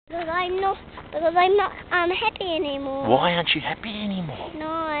Because I'm not happy anymore. Why aren't you happy anymore? No,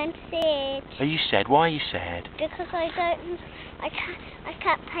 I'm sad. Are you sad? Why are you sad? Because I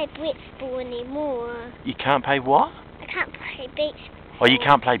can't play beachball anymore. You can't play what? I can't play beachball. Oh, you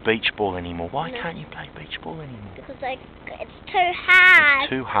can't play beach ball anymore. Why No. can't you play beach ball anymore? Because it's too hard. It's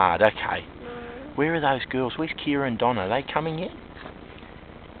too hard, okay. No. Where are those girls? Where's Kira and Donna? Are they coming yet?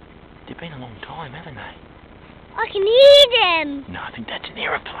 They've been a long time, haven't they? I can hear them. No, I think that's an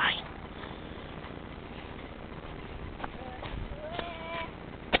aeroplane.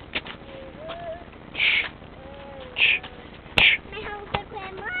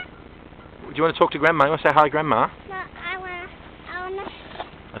 Do you want to talk to Grandma? You want to say hi, Grandma? No, I want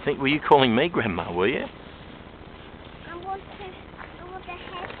I think, were you calling me Grandma, were you? to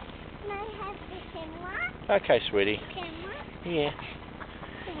have the camera. Okay, sweetie. Camera. Yeah.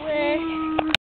 Where?